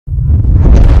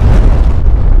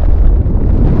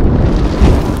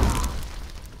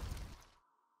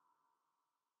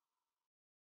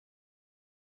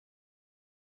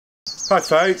Hi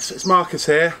folks, it's Marcus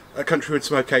here at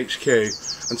CountryWoodSmoke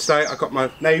HQ, and today I've got my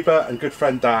neighbour and good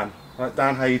friend Dan. Right,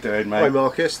 Dan, how you doing, mate? Hi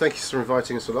Marcus, thank you for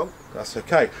inviting us along. That's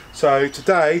okay. So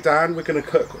today, Dan, we're going to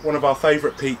cook one of our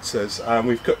favourite pizzas.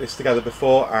 We've cooked this together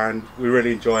before and we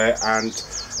really enjoy it, and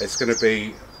it's going to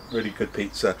be really good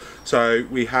pizza. So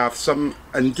we have some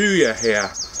Nduja here.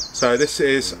 So this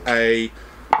is a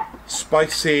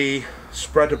spicy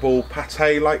spreadable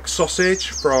pate-like sausage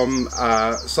from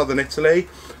southern Italy,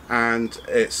 and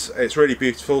it's really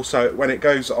beautiful. So when it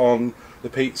goes on the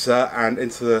pizza and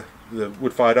into the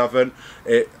wood-fired oven,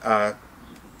 it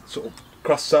sort of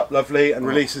crusts up lovely and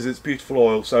releases its beautiful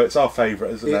oil. So it's our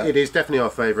favourite, isn't it? It is definitely our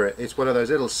favourite. It's one of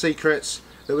those little secrets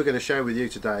that we're going to share with you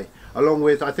today, along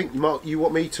with, I think, Mark, you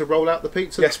want me to roll out the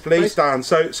pizza? Yes, please, Dan.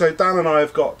 So Dan and I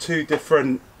have got two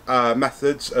different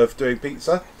methods of doing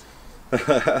pizza.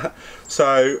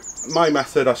 So my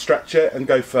method, I stretch it and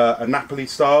go for a Napoli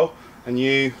style, and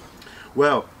you?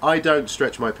 Well, I don't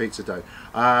stretch my pizza dough.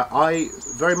 I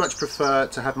very much prefer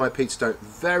to have my pizza dough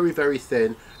very, very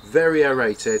thin, very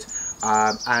aerated,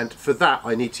 and for that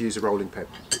I need to use a rolling pin.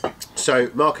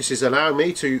 So Marcus is allowing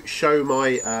me to show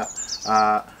my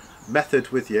method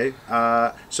with you.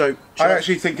 So I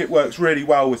actually think it works really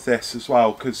well with this as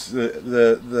well, because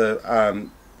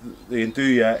the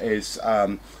Nduja is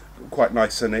quite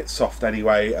nice and it's soft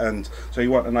anyway, and so you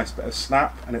want a nice bit of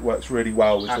snap, and it works really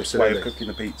well with this way of cooking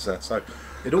the pizza. So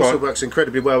it also works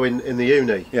incredibly well in the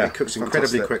Uuni. Yeah, it cooks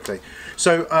incredibly quickly.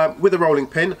 So with a rolling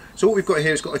pin, so what we've got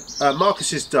here is got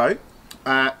Marcus's dough,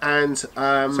 and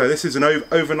so this is an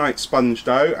overnight sponge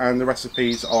dough, and the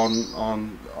recipe's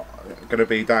on going to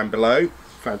be down below.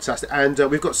 Fantastic. And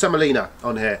we've got semolina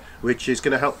on here, which is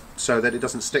going to help so that it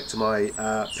doesn't stick to my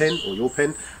pin or your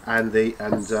pin, and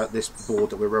this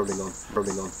board that we're rolling on. I'll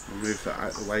move that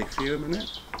out of the way for you a minute.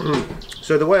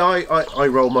 So the way I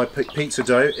roll my pizza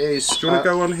dough is... Do you want to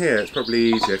go on here? It's probably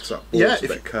easier because that board's a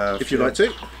bit curved. If you like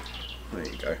to. There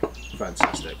you go.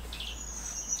 Fantastic.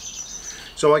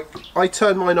 So I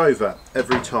turn mine over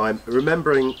every time,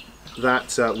 remembering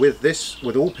that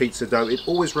with all pizza dough, it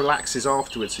always relaxes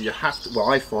afterwards. So you have to, well,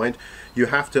 I find you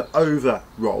have to over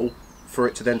roll for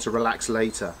it to then to relax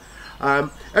later.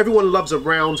 Everyone loves a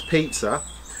round pizza,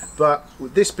 but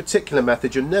with this particular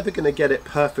method you're never going to get it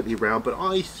perfectly round, but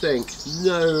I think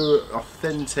no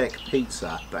authentic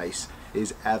pizza base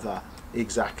is ever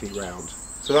exactly round.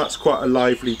 So that's quite a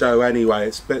lively dough anyway.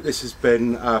 This has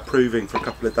been proving for a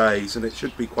couple of days, and it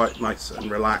should be quite nice and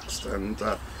relaxed, and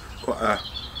quite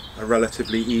a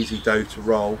relatively easy dough to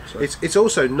roll. So it's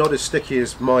also not as sticky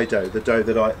as my dough, the dough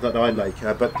that I make,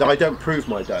 but I don't prove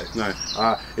my dough. No.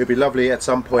 It'd be lovely at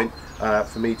some point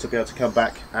for me to be able to come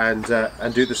back and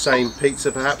do the same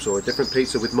pizza perhaps, or a different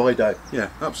pizza with my dough. Yeah,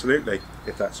 absolutely.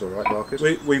 If that's all right, Marcus.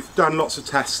 We've done lots of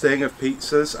testing of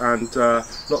pizzas, and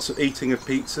lots of eating of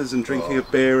pizzas and drinking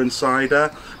of beer and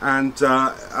cider, and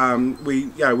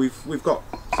we've got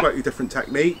slightly different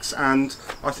techniques, and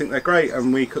I think they're great,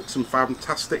 and we cook some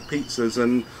fantastic pizzas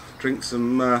and drink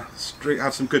some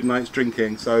have some good nights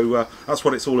drinking. So that's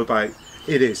what it's all about.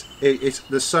 It is. It's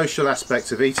the social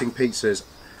aspect of eating pizzas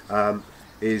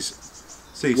is.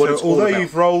 See, so although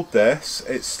you've rolled this,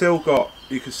 it's still got,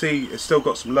 you can see it's still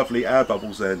got some lovely air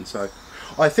bubbles in. So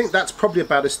I think that's probably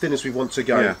about as thin as we want to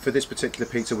go for this particular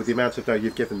pizza with the amount of dough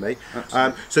you've given me.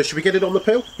 So should we get it on the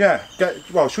peel? Yeah.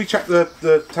 Well, should we check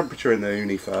the temperature in the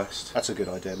Uuni first? That's a good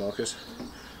idea, Marcus.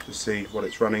 Just see what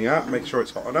it's running at. Make sure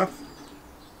it's hot enough.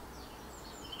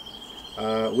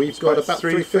 We've got about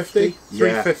 350.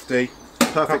 350.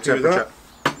 Perfect temperature.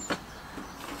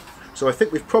 So I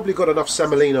think we've probably got enough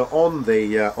semolina on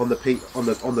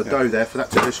the dough there for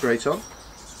that to go straight on. Do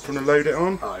you want to load it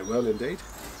on? I will indeed.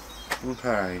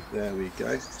 Okay. There we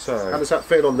go. So how does that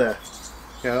feel on there?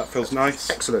 Yeah, that feels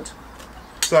nice. Excellent.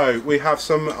 So we have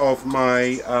some of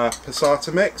my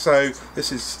passata mix. So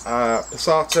this is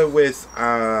passata with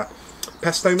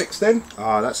pesto mixed in.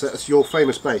 Ah, that's your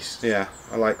famous base. Yeah,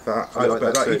 I like that. I like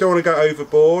that too. You don't want to go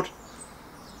overboard.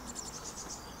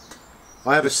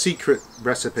 I have a secret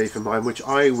recipe for mine, which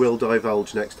I will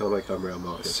divulge next time I come round,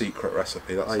 Marcus. A secret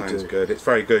recipe, that sounds good. It's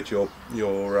very good.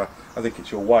 Your I think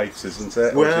it's your wife's, isn't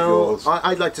it? Well, or is it yours?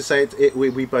 I'd like to say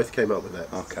we both came up with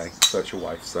it. Okay, so it's your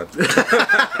wife's then.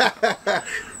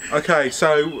 Okay,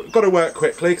 so got to work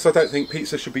quickly because I don't think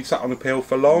pizza should be sat on a peel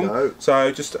for long. No.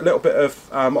 So just a little bit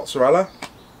of mozzarella.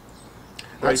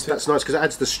 That's nice because it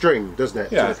adds the string, doesn't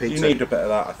it? Yeah, to the pizza. You need a bit of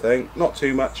that, I think. Not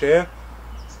too much here,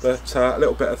 but a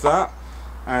little bit of that.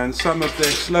 And some of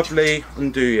this lovely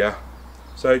Nduja.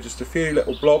 So just a few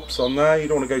little blobs on there. You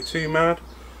don't want to go too mad.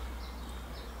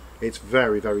 It's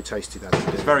very, very tasty. That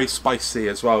it's very spicy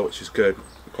as well, which is good.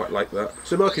 quite like that.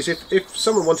 So Marcus, if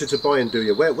someone wanted to buy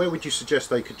Nduja, where would you suggest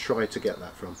they could try to get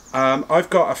that from? I've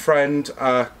got a friend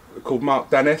called Mark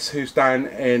Dennis who's down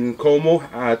in Cornwall,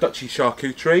 Dutchy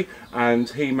Charcuterie, and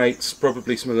he makes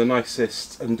probably some of the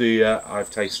nicest Nduja I've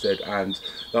tasted, and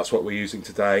that's what we're using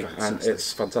today. Fantastic. And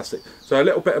it's fantastic. So a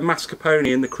little bit of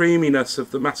mascarpone, and the creaminess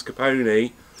of the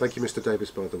mascarpone. Thank you, Mr.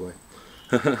 Davis, by the way.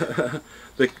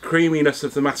 The creaminess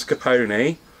of the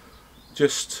mascarpone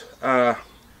just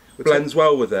blends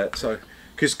well with it. So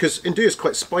because Nduja is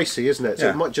quite spicy, isn't it? So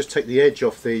it might just take the edge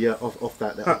off the off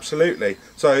that. Absolutely.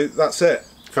 So that's it.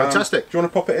 Fantastic. Do you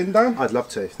want to pop it in, Dan? I'd love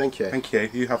to. Thank you. Thank you.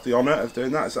 You have the honour of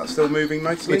doing that. Is that still moving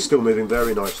nicely? It's still moving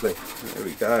very nicely. There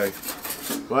we go.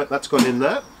 Right, that's gone in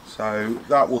there. So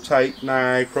that will take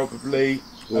now probably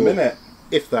a minute.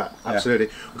 If that, absolutely.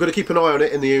 We've got to keep an eye on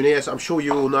it in the Uuni, as I'm sure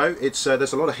you all know. It's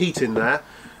there's a lot of heat in there.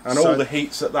 And all the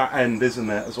heat's at that end, isn't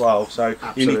it, as well? So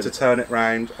you need to turn it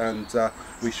round, and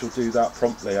we shall do that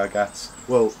promptly, I guess.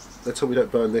 Well, let's hope we don't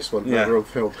burn this one. We're on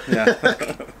film. Yeah.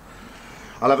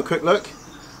 I'll have a quick look.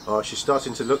 Oh, she's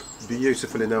starting to look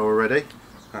beautiful in there already.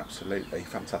 Absolutely,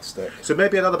 fantastic. So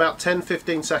maybe another about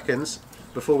 10-15 seconds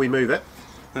before we move it.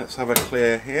 Let's have a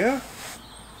clear here.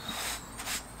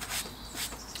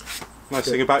 Nice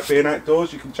thing about being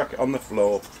outdoors, you can chuck it on the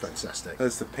floor. Fantastic.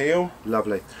 There's the peel.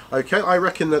 Lovely. Okay, I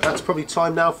reckon that that's probably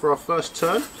time now for our first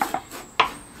turn.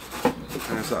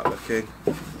 How's that looking?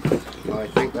 I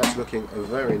think that's looking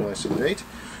very nice indeed.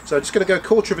 So just going to go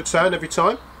 1/4 of a turn every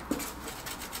time.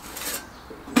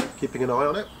 Keeping an eye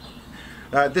on it.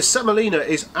 This semolina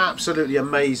is absolutely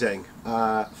amazing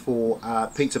for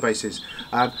pizza bases.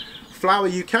 Flour,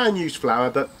 you can use flour,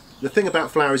 but the thing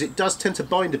about flour is it does tend to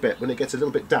bind a bit when it gets a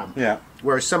little bit damp. Yeah.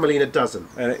 Whereas semolina doesn't.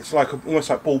 And it's like almost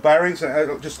like ball bearings.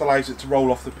 It just allows it to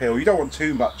roll off the peel. You don't want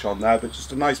too much on there, but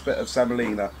just a nice bit of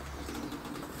semolina.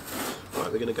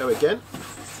 Right, we're going to go again.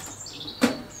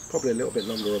 Probably a little bit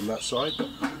longer on that side, but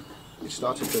it's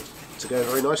starting to go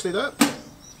very nicely there.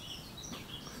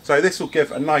 So this will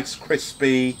give a nice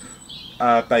crispy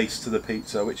base to the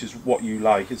pizza, which is what you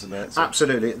like, isn't it? So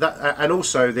absolutely. That and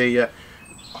also the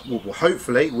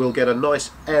hopefully we'll get a nice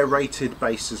aerated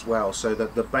base as well, so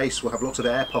that the base will have lots of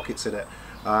air pockets in it,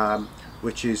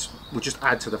 which will just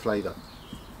add to the flavour.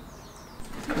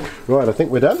 Right, I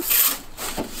think we're done.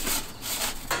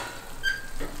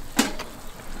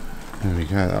 There we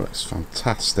go. That looks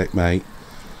fantastic, mate.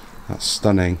 That's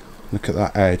stunning. Look at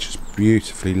that edge. It's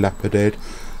beautifully leoparded.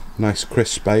 Nice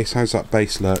crisp base. How's that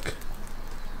base look?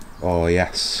 Oh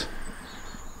yes.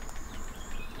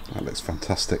 That looks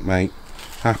fantastic, mate.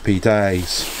 Happy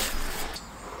days.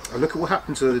 And look at what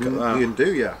happened to the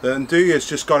Nduja. The Nduja's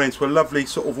just gone into a lovely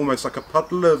sort of almost like a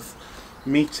puddle of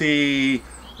meaty,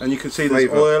 and you can see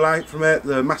there's oil out from it.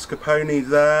 The mascarpone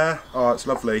there. Oh, it's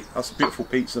lovely. That's a beautiful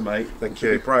pizza, mate. Thank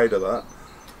you. Be proud of that.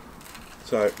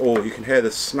 So, oh, you can hear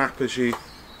the snap as you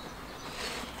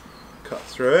cut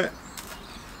through it.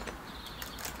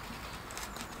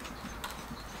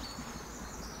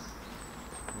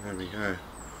 There we go.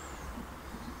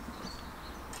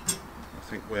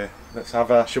 I think let's have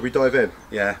a... Shall we dive in?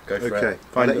 Yeah, go for it. Okay,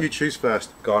 I'll let you choose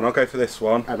first. Go on, I'll go for this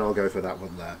one. And I'll go for that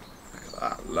one there. Look at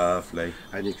that, lovely.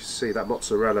 And you can see that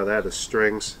mozzarella there, the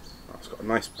strings. Oh, it's got a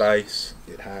nice base.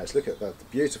 It has, look at that,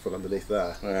 beautiful underneath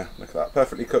there. Yeah, look at that,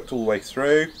 perfectly cooked all the way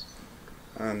through.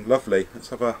 And lovely, let's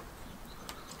have a...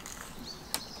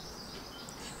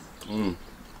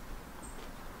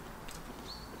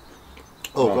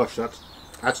 Oh gosh,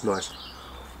 that's nice.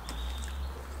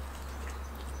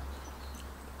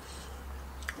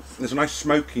 There's a nice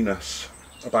smokiness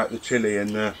about the chili and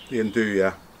the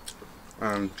Nduja,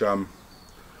 and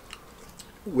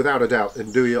without a doubt,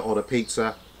 Nduja on a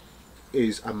pizza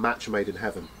is a match made in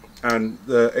heaven. And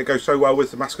it goes so well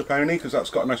with the mascarpone because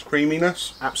that's got a nice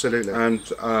creaminess. Absolutely. And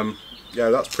yeah,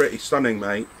 that's pretty stunning,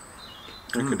 mate.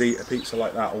 You could eat a pizza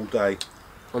like that all day.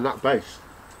 On that base,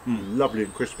 lovely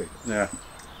and crispy. Yeah.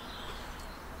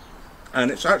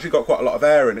 And it's actually got quite a lot of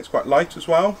air in it. It's quite light as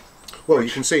well. Well, you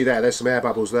can see there's some air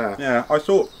bubbles there. Yeah, I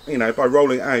thought, you know, by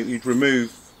rolling it out you'd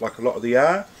remove like a lot of the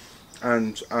air,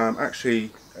 and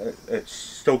actually it's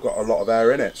still got a lot of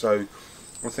air in it, so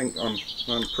I think I'm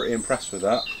pretty impressed with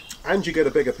that. And you get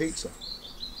a bigger pizza.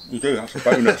 You do, that's a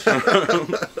bonus.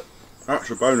 That's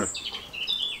a bonus.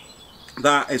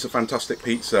 That is a fantastic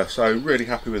pizza, so really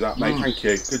happy with that, mate. Thank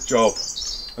you, good job.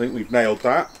 I think we've nailed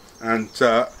that, and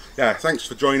yeah, thanks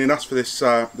for joining us for this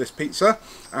this pizza,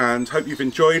 and hope you've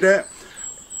enjoyed it.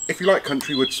 If you like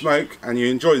CountryWoodSmoke and you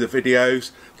enjoy the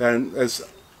videos, then there's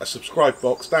a subscribe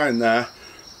box down there.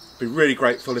 be really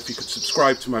grateful if you could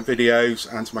subscribe to my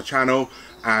videos and to my channel.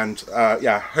 And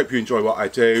yeah, hope you enjoy what I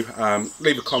do.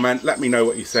 Leave a comment, let me know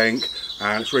what you think,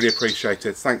 and it's really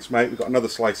appreciated. Thanks, mate. We've got another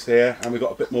slice here, and we've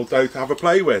got a bit more dough to have a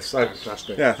play with. So,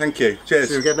 fantastic. Yeah, thank you. Cheers.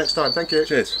 See you again next time. Thank you.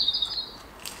 Cheers.